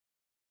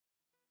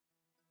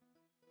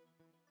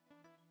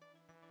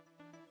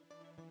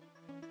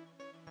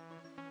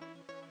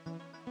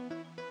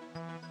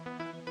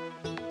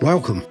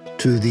Welcome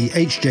to the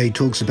HJ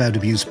Talks About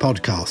Abuse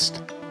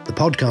podcast, the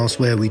podcast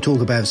where we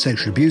talk about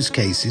sexual abuse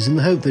cases in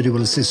the hope that it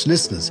will assist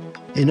listeners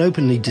in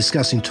openly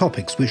discussing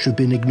topics which have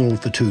been ignored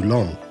for too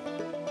long.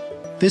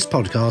 This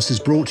podcast is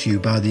brought to you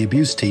by the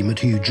abuse team at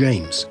Hugh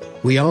James.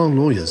 We are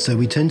lawyers, so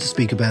we tend to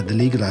speak about the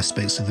legal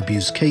aspects of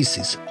abuse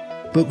cases,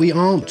 but we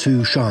aren't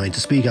too shy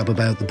to speak up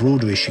about the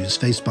broader issues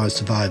faced by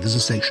survivors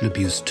of sexual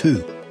abuse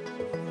too.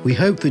 We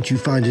hope that you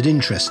find it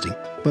interesting,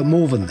 but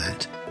more than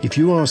that, if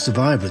you are a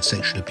survivor of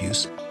sexual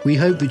abuse, we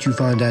hope that you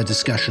find our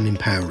discussion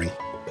empowering.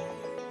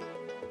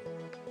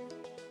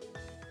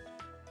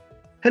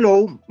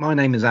 Hello, my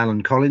name is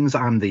Alan Collins.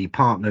 I'm the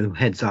partner who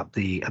heads up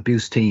the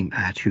abuse team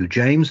at Hugh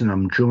James, and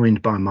I'm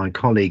joined by my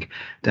colleague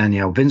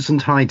Danielle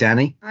Vincent. Hi,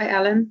 Danny. Hi,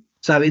 Alan.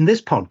 So in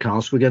this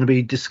podcast, we're going to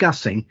be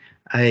discussing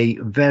a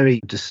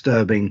very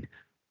disturbing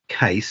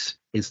case.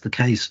 It's the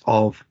case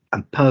of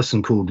a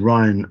person called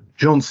Ryan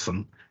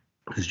Johnston,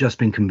 who's just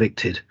been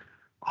convicted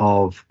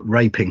of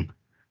raping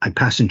a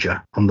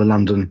passenger on the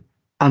London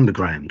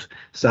Underground.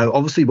 So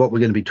obviously what we're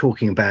going to be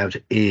talking about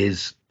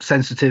is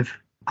sensitive,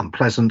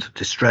 unpleasant,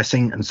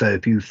 distressing. And so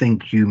if you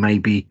think you may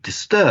be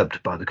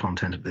disturbed by the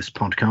content of this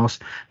podcast,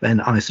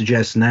 then I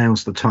suggest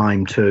now's the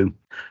time to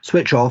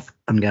switch off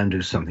and go and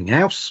do something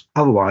else.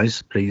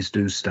 Otherwise, please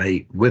do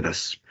stay with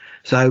us.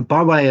 So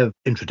by way of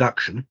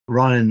introduction,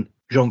 Ryan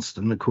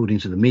Johnston, according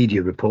to the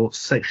media reports,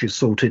 sexually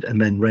assaulted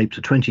and then raped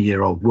a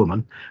 20-year-old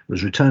woman,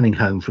 was returning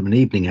home from an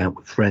evening out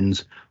with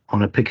friends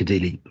on a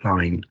Piccadilly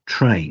line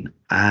train.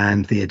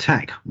 And the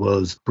attack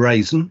was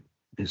brazen,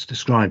 it's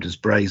described as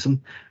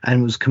brazen,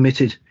 and was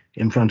committed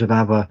in front of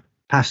other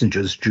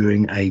passengers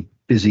during a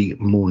busy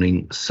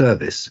morning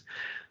service.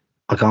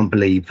 I can't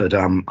believe that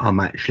I'm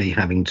actually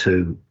having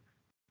to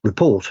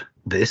report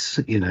this.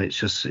 You know, it's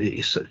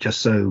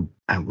just so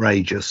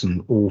outrageous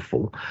and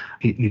awful.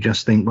 You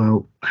just think,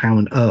 well, how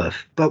on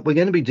earth? But we're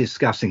going to be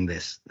discussing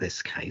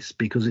this case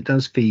because it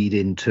does feed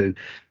into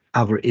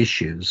other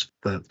issues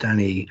that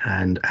Danny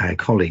and our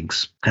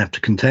colleagues have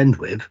to contend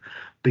with,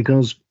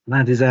 because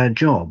that is our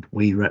job.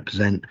 We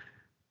represent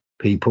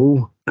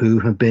people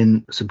who have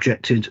been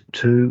subjected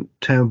to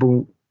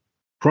terrible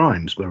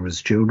crimes, whether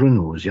as children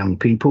or as young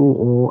people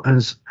or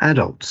as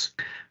adults.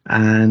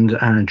 And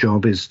our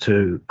job is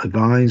to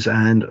advise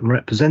and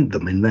represent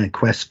them in their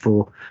quest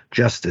for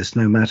justice,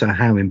 no matter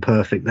how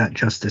imperfect that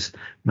justice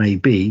may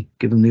be,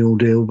 given the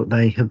ordeal that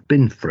they have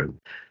been through.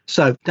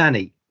 So,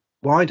 Danny,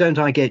 why don't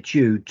I get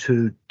you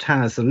to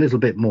tell us a little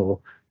bit more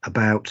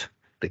about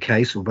the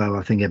case, although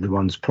I think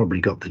everyone's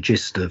probably got the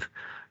gist of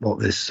what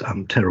this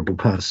terrible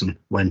person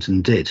went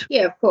and did.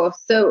 Yeah, of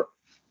course. So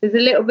there's a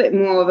little bit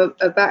more of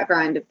a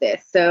background of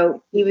this.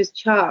 So he was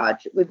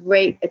charged with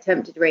rape,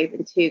 attempted rape,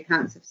 and 2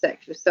 counts of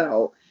sexual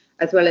assault,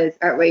 as well as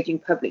outraging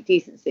public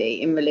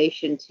decency in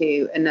relation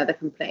to another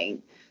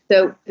complaint.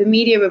 So the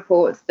media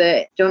reports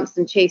that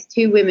Johnston chased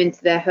 2 women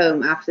to their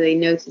home after they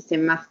noticed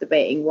him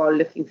masturbating while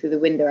looking through the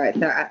window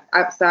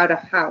outside a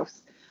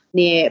house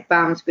near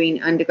Bounds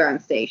Green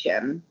Underground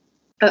Station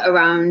at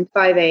around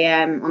 5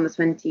 a.m. on the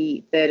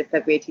 23rd of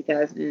February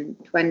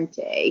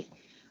 2020.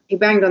 He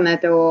banged on their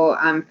door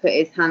and put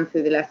his hand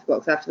through the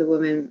letterbox after the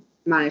woman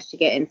managed to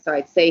get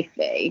inside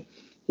safely.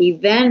 He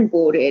then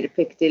boarded a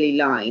Piccadilly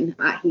line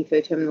at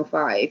Heathrow Terminal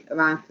 5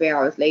 around 3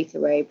 hours later,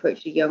 where he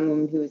approached a young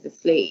woman who was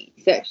asleep.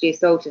 He sexually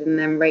assaulted and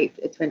then raped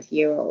a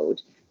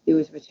 20-year-old who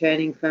was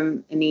returning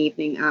from an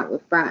evening out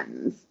with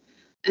friends.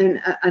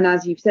 And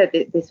as you've said,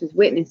 this was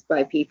witnessed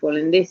by people,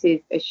 and this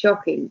is a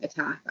shocking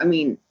attack. I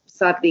mean,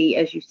 sadly,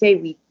 as you say,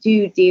 we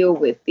do deal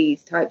with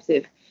these types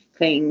of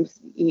claims,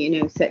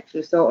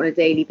 sexual assault on a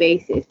daily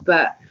basis.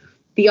 But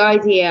the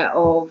idea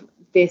of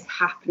this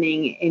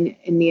happening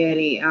in the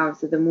early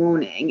hours of the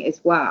morning as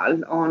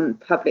well on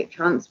public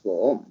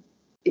transport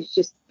is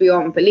just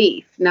beyond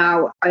belief.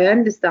 Now, I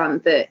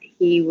understand that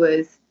he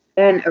was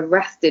then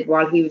arrested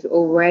while he was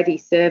already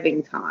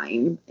serving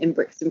time in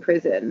Brixton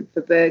Prison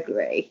for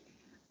burglary.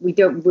 We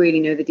don't really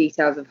know the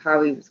details of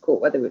how he was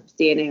caught, whether it was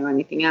DNA or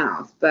anything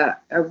else,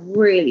 but a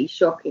really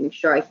shocking,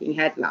 striking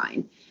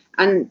headline.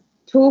 And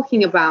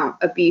talking about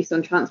abuse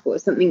on transport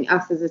is something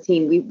us as a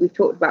team, we've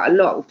talked about a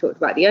lot. We've talked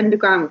about the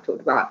Underground.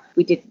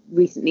 We did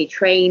recently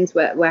trains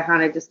where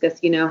Hannah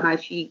discussed, how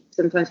she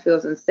sometimes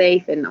feels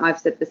unsafe. And I've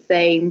said the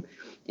same.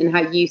 And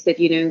how you said,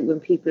 when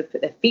people have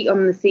put their feet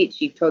on the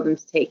seats, you've told them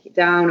to take it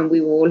down. And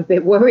we were all a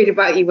bit worried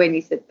about you when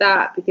you said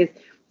that, because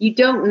you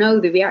don't know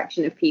the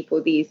reaction of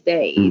people these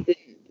days.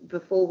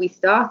 Before we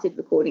started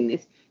recording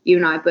this, you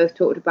and I both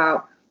talked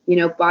about,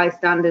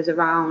 bystanders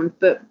around,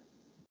 but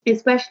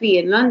especially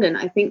in London,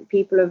 I think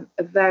people are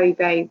very,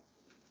 very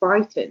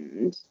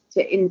frightened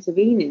to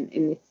intervene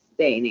in this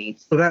day and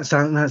age. Well, that's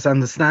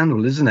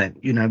understandable, isn't it?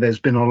 There's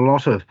been a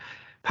lot of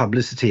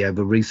publicity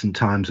over recent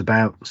times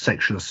about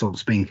sexual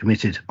assaults being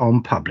committed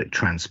on public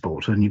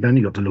transport, and you've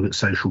only got to look at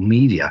social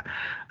media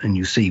and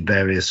you see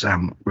various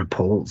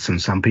reports,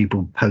 and some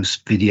people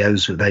post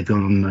videos that they've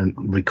gone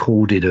and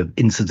recorded of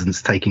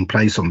incidents taking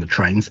place on the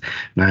trains.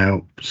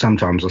 Now,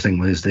 sometimes I think,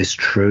 well, is this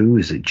true?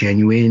 Is it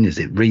genuine? Is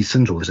it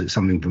recent? Or is it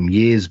something from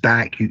years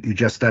back? You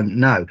just don't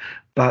know.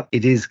 But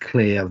it is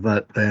clear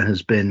that there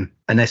has been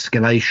an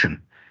escalation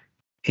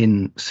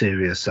in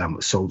serious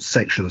assaults,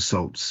 sexual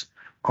assaults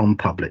on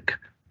public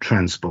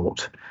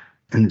transport.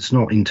 And it's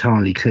not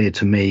entirely clear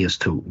to me as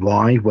to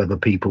why, whether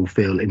people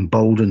feel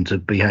emboldened to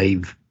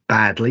behave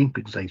badly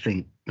because they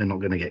think they're not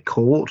going to get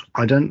caught.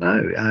 I don't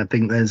know. I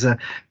think there's a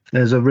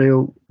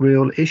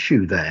real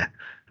issue there.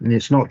 And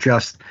it's not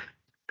just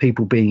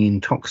people being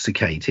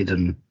intoxicated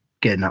and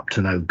getting up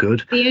to no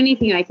good. The only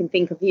thing I can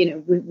think of,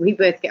 we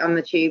both get on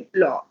the tube a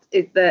lot,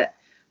 is that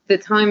the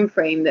time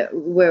frame that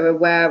we're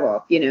aware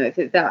of, if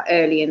it's that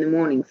early in the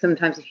morning,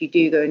 sometimes if you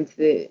do go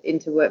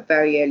into work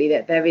very early,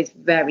 that there is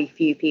very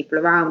few people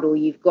around, or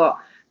you've got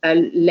a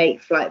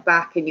late flight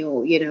back and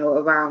you're,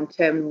 around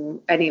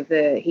any of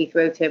the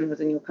Heathrow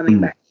terminals and you're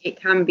coming back, it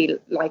can be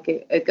like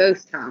a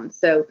ghost town.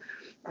 So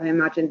I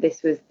imagine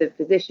this was the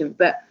position.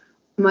 But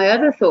my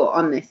other thought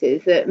on this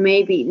is that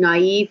maybe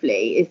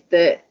naively is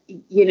that,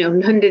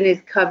 London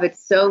is covered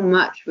so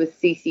much with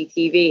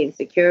CCTV and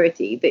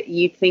security that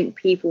you'd think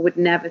people would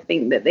never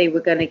think that they were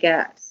going to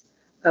get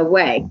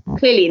away.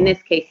 Clearly, in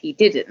this case, he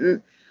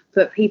didn't,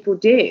 but people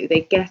do.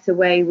 They get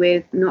away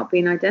with not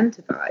being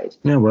identified.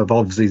 Yeah, well,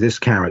 obviously this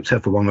character,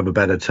 for want of a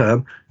better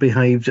term,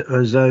 behaved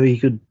as though he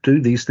could do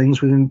these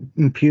things with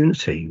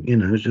impunity.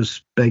 It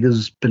just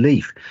beggars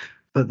belief.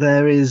 But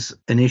there is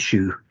an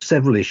issue,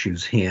 several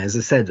issues here. As I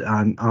said,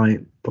 I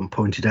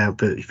pointed out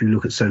that if you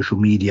look at social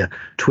media,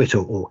 Twitter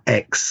or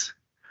X,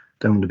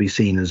 don't want to be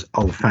seen as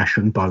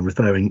old-fashioned by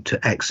referring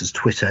to X as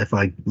Twitter. If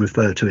I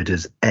refer to it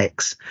as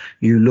X,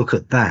 you look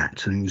at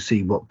that and you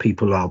see what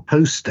people are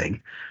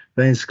posting.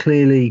 There's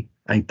clearly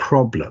a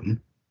problem,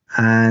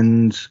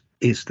 and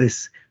it's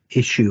this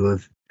issue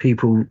of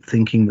people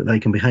thinking that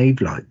they can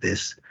behave like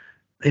this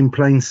in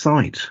plain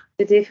sight.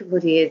 The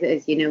difficulty is,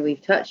 as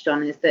we've touched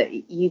on, is that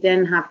you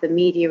then have the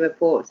media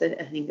reports. I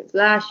think it's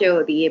last year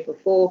or the year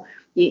before,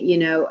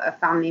 a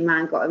family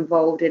man got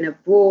involved in a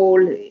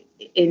brawl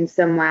in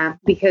somewhere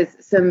because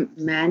some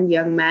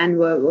young men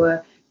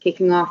were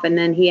kicking off, and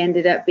then he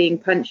ended up being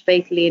punched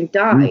fatally and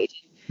died.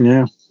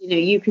 Yeah.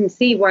 You can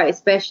see why,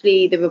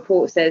 especially the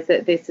report says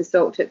that this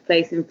assault took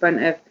place in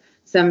front of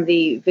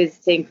somebody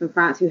visiting from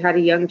France who had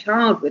a young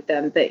child with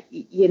them. That,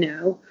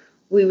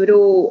 we would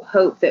all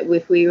hope that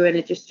if we were in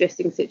a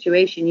distressing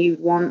situation, you'd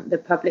want the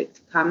public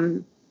to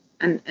come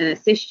and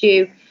assist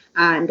you.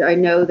 And I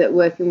know that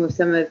working with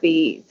some of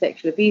the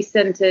sexual abuse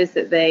centres,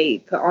 that they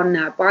put on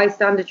now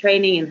bystander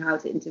training and how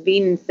to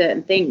intervene in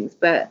certain things.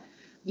 But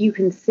you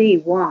can see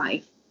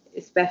why,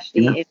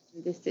 especially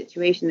in this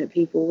situation, that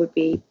people would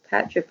be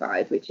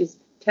petrified, which is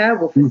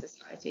terrible for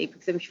society,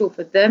 because I'm sure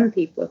for those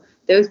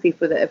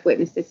people that have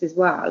witnessed this as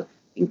well,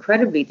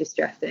 incredibly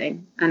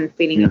distressing and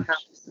feeling of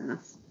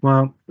helplessness.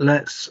 Well,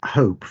 let's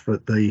hope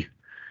that the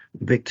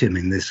victim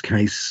in this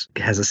case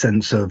has a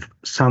sense of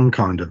some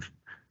kind of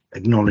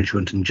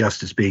acknowledgement and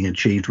justice being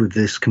achieved with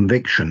this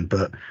conviction.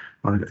 But,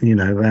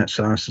 that's,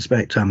 I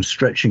suspect I'm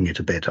stretching it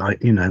a bit.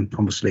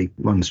 Obviously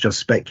one's just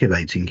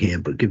speculating here,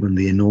 but given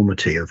the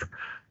enormity of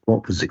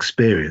what was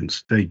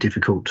experienced, very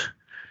difficult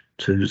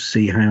to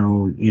see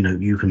how,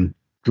 you can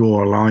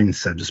draw a line,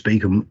 so to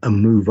speak, and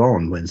move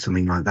on when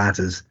something like that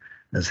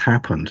has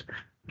happened.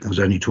 I was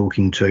only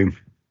talking to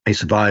a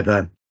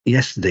survivor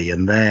yesterday,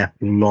 and their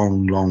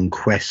long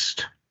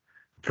quest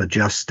for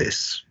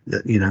justice,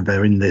 that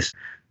they're in this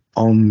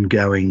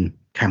ongoing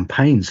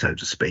campaign, so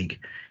to speak,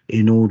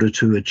 in order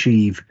to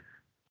achieve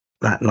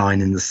that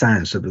line in the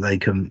sand so that they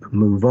can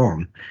move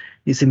on.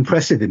 It's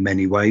impressive in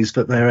many ways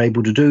that they're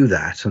able to do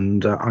that,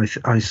 and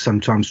I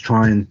sometimes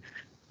try and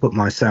put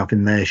myself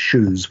in their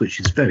shoes, which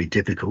is very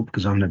difficult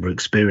because I've never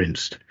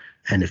experienced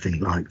anything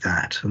like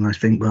that. And I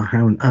think, well,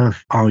 how on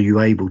earth are you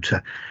able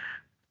to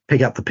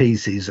pick up the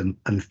pieces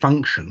and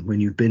function when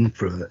you've been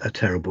through a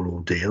terrible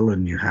ordeal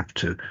and you have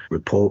to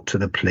report to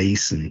the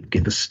police and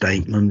give a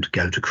statement,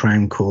 go to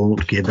Crown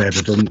Court, give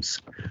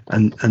evidence,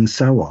 and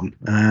so on.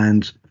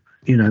 And,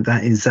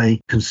 that is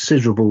a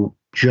considerable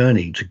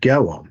journey to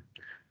go on.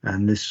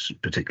 And this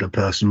particular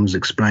person was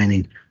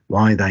explaining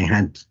why they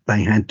had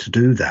to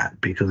do that,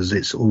 because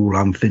it's all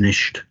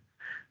unfinished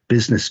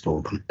business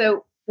for them.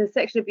 So the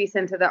sexual abuse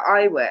centre that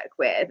I work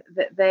with,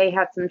 that they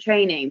had some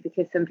training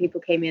because some people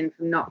came in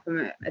not from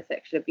a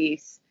sexual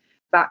abuse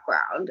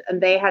background,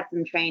 and they had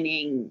some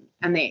training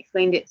and they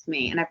explained it to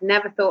me. And I've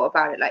never thought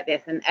about it like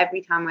this. And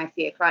every time I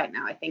see a client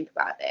now, I think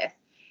about this,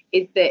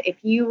 is that if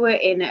you were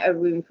in a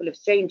room full of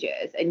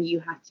strangers and you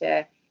had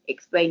to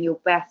explain your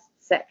best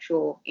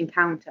sexual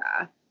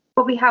encounter,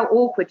 probably how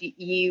awkward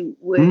you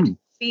would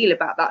feel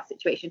about that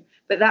situation.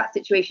 But that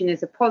situation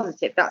is a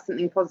positive. That's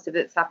something positive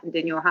that's happened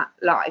in your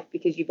life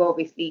because you've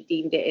obviously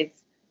deemed it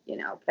as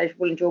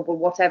pleasurable, enjoyable,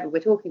 whatever we're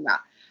talking about.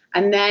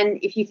 And then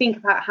if you think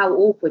about how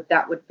awkward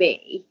that would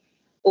be,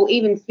 or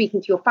even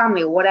speaking to your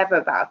family or whatever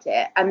about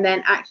it, and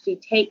then actually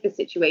take the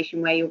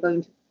situation where you're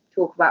going to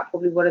talk about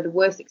probably one of the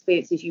worst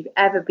experiences you've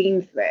ever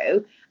been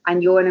through,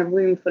 and you're in a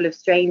room full of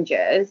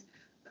strangers,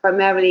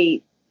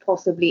 primarily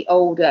possibly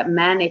older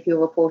men if you're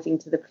reporting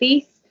to the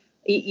police,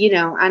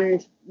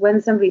 and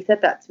when somebody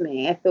said that to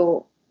me, I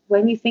thought,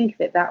 when you think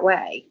of it that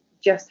way,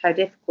 just how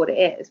difficult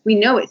it is. We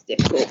know it's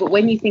difficult, but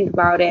when you think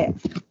about it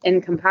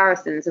in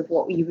comparisons of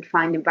what you would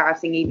find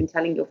embarrassing even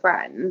telling your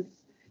friends,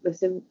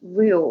 there's a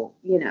real,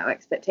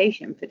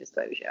 expectation for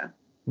disclosure.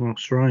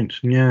 That's right.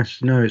 Yes.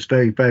 No, it's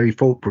very, very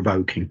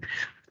thought-provoking.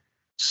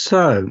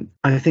 So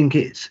I think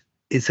it's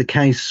a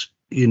case,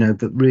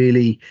 that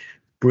really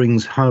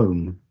brings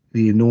home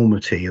the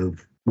enormity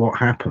of what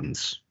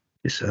happens.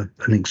 It's an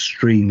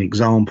extreme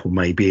example,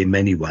 maybe in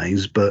many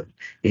ways, but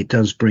it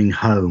does bring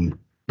home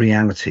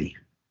reality,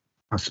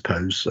 I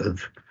suppose,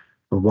 of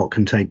what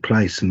can take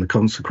place and the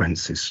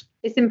consequences.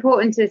 It's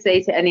important to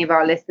say to any of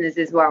our listeners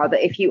as well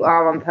that if you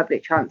are on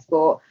public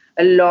transport,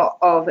 a lot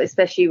of,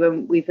 especially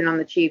when we've been on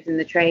the tubes and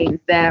the trains,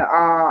 there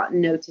are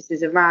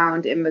notices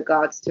around in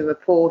regards to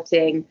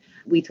reporting.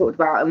 We talked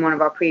about in one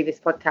of our previous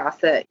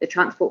podcasts that the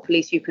transport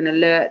police, you can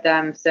alert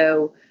them.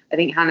 So I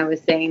think Hannah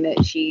was saying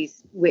that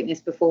she's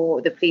witnessed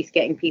before the police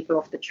getting people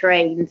off the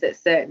trains at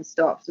certain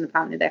stops, and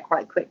apparently they're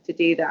quite quick to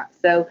do that.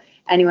 So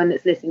anyone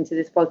that's listening to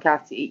this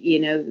podcast,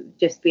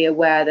 just be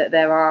aware that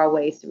there are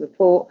ways to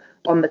report.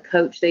 On the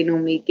coach, they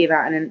normally give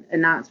out an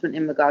announcement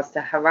in regards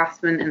to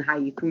harassment and how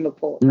you can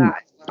report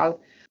that as well.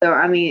 So,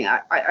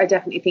 I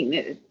definitely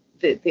think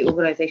that the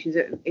organisations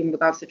in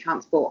regards to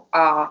transport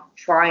are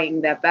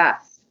trying their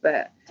best.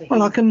 But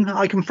I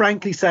can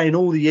frankly say, in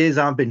all the years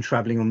I've been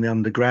travelling on the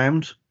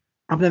Underground,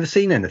 I've never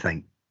seen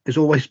anything. It's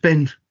always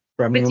been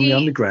travelling on the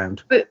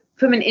Underground. But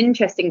from an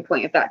interesting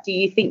point of that, do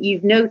you think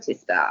you've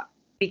noticed that?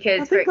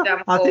 Because, for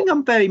example, I think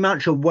I'm very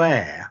much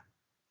aware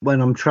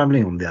when I'm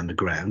travelling on the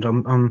Underground.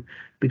 I'm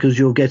because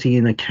you're getting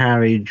in a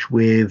carriage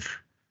with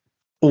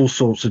all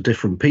sorts of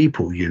different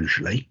people,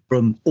 usually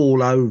from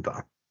all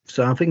over.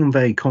 So I think I'm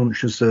very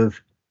conscious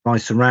of my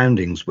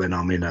surroundings when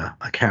I'm in a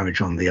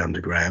carriage on the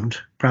Underground,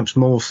 perhaps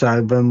more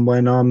so than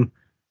when I'm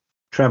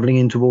travelling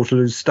into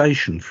Waterloo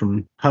Station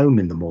from home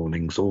in the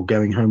mornings or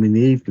going home in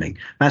the evening.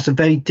 That's a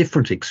very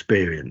different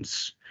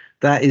experience.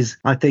 That is,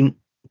 I think,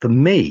 for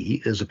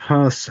me as a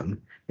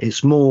person,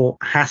 it's more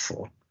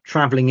hassle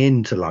travelling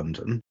into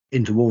London,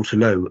 into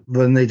Waterloo,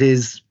 than it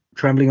is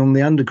travelling on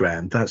the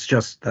Underground. That's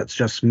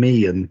just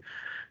me and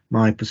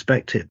my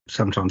perspective.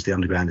 Sometimes the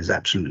Underground is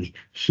absolutely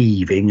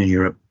heaving and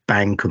you're at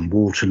Bank and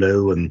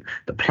Waterloo and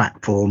the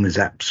platform is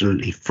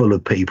absolutely full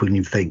of people and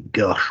you think,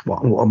 gosh,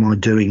 what am I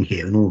doing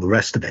here? And all the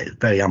rest of it is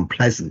very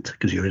unpleasant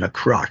because you're in a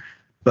crush.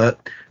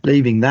 But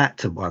leaving that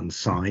to one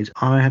side,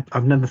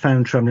 I've never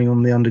found travelling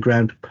on the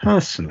Underground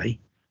personally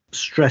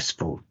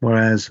stressful,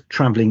 whereas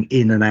travelling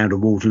in and out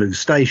of Waterloo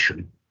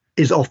Station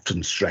is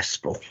often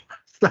stressful.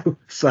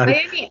 So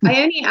I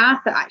only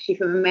asked that actually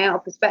from a male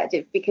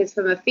perspective, because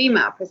from a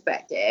female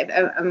perspective,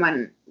 and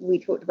when we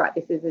talked about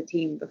this as a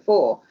team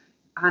before,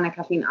 Hannah,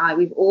 Kathleen,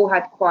 we've all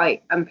had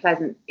quite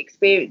unpleasant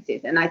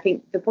experiences. And I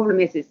think the problem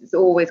is it's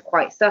always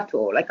quite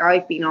subtle. Like,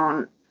 I've been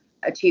on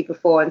a tube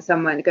before and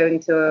someone going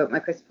to my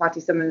Christmas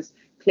party, someone's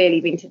clearly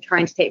been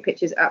trying to take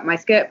pictures up my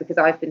skirt because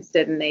I've been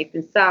stood and they've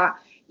been sat.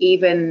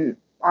 Even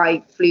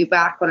I flew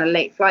back on a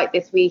late flight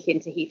this week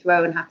into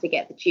Heathrow and had to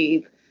get the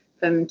tube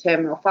from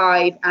Terminal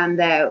 5, and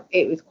there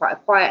it was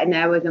quite quiet, and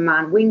there was a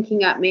man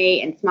winking at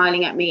me and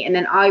smiling at me, and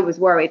then I was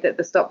worried that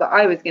the stop that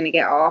I was going to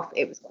get off,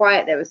 it was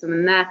quiet, there was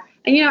someone there,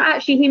 and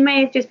actually he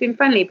may have just been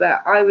friendly,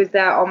 but I was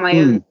there on my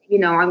own.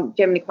 I'm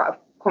generally quite a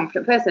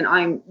confident person.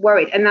 I'm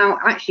worried, and now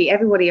actually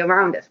everybody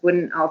around us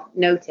wouldn't have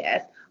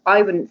noticed.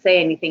 I wouldn't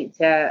say anything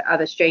to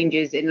other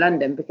strangers in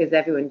London because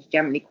everyone's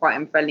generally quite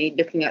unfriendly,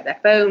 looking at their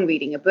phone,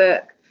 reading a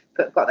book,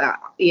 got that,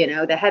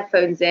 their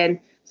headphones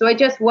in. So I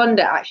just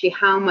wonder actually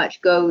how much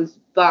goes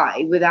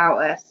by without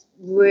us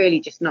really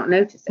just not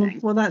noticing.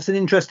 Well, that's an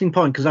interesting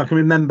point, because I can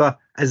remember,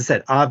 as I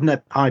said,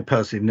 I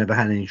personally have never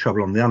had any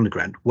trouble on the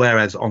Underground,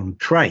 whereas on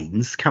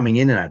trains coming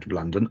in and out of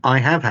London, I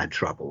have had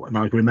trouble. And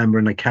I can remember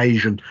an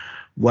occasion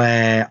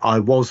where I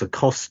was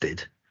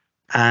accosted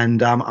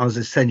and I was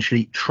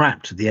essentially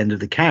trapped at the end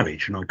of the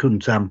carriage and I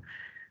couldn't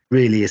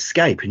really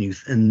escape.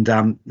 And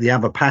the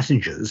other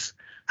passengers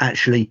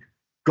actually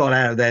got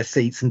out of their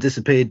seats and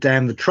disappeared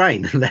down the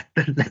train and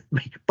left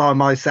me by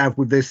myself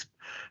with this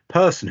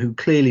person who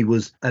clearly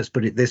was, let's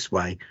put it this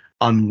way,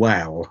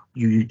 unwell.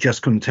 You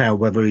just couldn't tell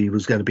whether he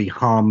was going to be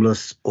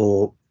harmless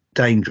or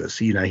dangerous.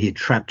 He had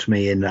trapped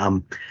me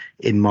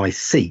in my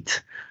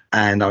seat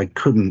and I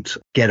couldn't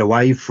get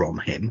away from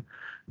him.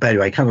 But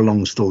anyway, kind of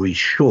long story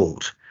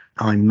short,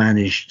 I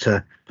managed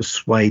to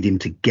persuade him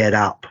to get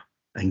up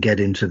and get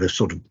into the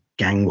sort of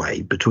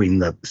gangway between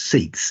the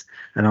seats,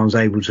 and I was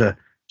able to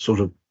sort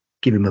of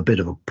give him a bit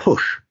of a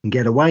push and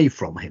get away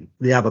from him.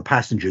 The other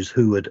passengers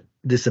who had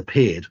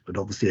disappeared had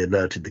obviously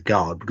alerted the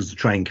guard because the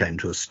train came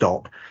to a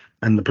stop,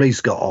 and the police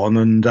got on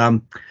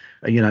and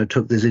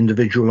took this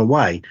individual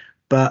away.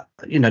 But,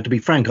 to be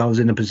frank, I was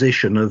in a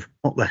position of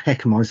what the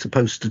heck am I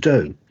supposed to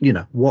do?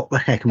 What the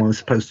heck am I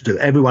supposed to do?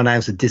 Everyone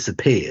else had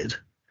disappeared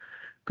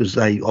because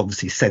they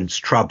obviously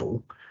sensed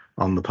trouble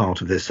on the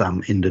part of this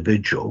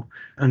individual.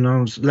 And I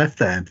was left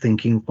there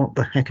thinking, what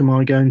the heck am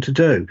I going to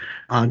do?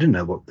 I didn't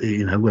know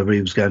whether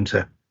he was going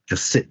to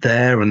just sit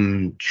there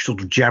and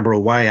sort of jabber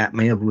away at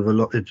me with a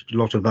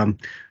lot of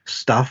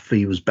stuff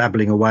he was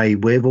babbling away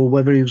with, or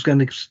whether he was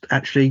going to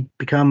actually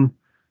become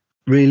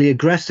really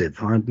aggressive.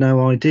 I had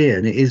no idea,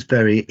 and it is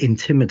very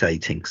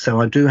intimidating.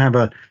 So I do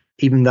have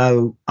even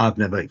though I've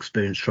never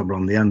experienced trouble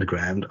on the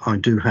underground, I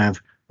do have,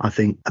 I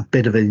think, a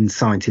bit of an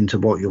insight into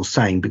what you're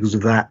saying because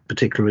of that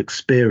particular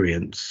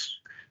experience.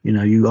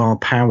 You are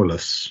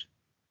powerless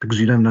because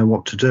you don't know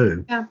what to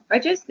do. Yeah, I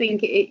just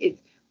think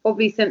it's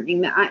probably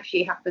something that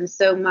actually happens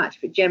so much,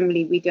 but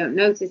generally we don't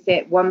notice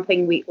it. One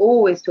thing we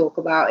always talk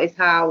about is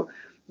how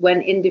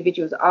when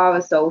individuals are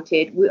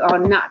assaulted, our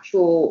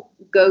natural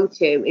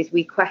go-to is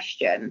we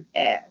question,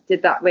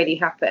 did that really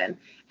happen?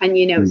 And,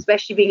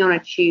 especially being on a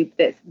tube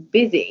that's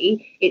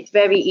busy, it's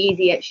very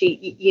easy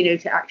actually,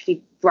 to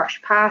actually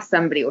brush past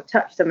somebody or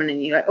touch someone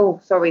and you're like,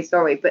 oh,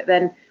 sorry. But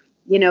then,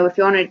 if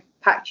you're on a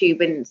packed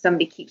tube and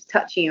somebody keeps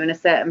touching you in a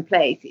certain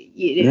place,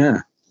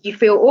 you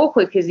feel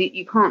awkward because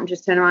you can't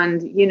just turn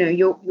around,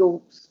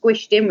 you're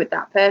squished in with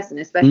that person,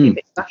 especially if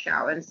it's rush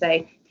hour, and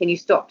say, can you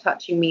stop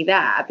touching me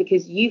there?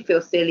 Because you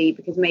feel silly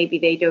because maybe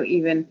they don't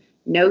even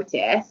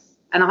notice.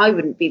 And I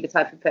wouldn't be the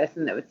type of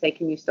person that would say,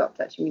 can you stop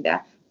touching me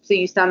there? So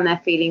you stand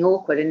there feeling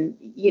awkward. And,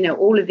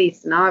 all of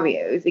these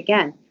scenarios,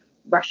 again,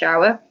 rush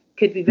hour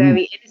could be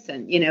very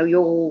innocent.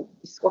 You're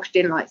squashed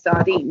in like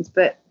sardines,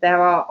 but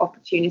there are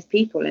opportunist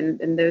people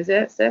in those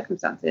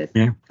circumstances.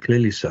 Yeah,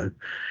 clearly so.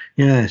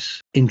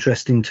 Yes,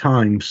 interesting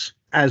times.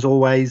 As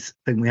always,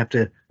 I think we have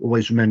to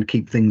always remember to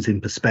keep things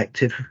in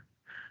perspective.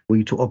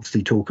 We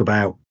obviously talk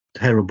about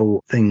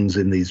terrible things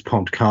in these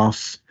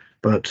podcasts,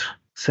 but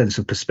sense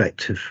of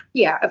perspective.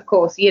 Yeah, of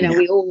course.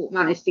 We all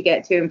managed to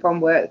get to and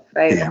from work.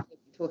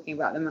 Talking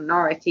about the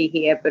minority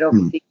here, but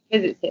obviously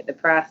because it's hit the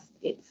press,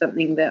 it's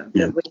something that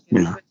we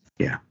can.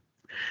 Yeah.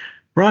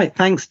 Right.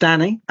 Thanks,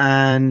 Danny.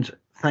 And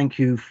thank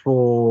you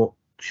for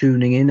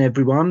tuning in,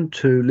 everyone,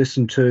 to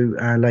listen to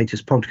our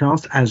latest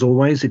podcast. As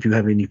always, if you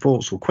have any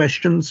thoughts or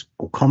questions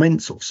or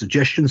comments or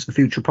suggestions for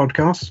future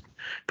podcasts,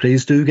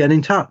 please do get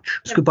in touch.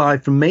 It's goodbye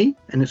from me,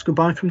 and it's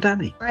goodbye from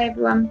Danny. Bye,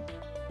 everyone.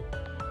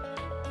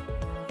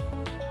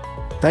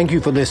 Thank you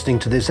for listening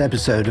to this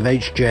episode of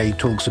HJ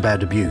Talks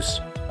About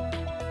Abuse.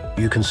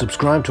 You can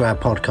subscribe to our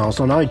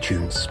podcast on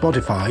iTunes,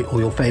 Spotify,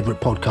 or your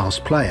favourite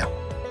podcast player.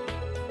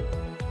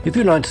 If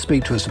you'd like to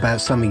speak to us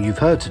about something you've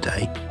heard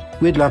today,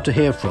 we'd love to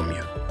hear from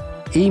you.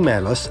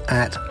 Email us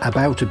at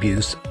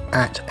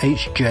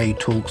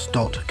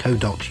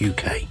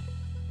aboutabuse@hjtalks.co.uk.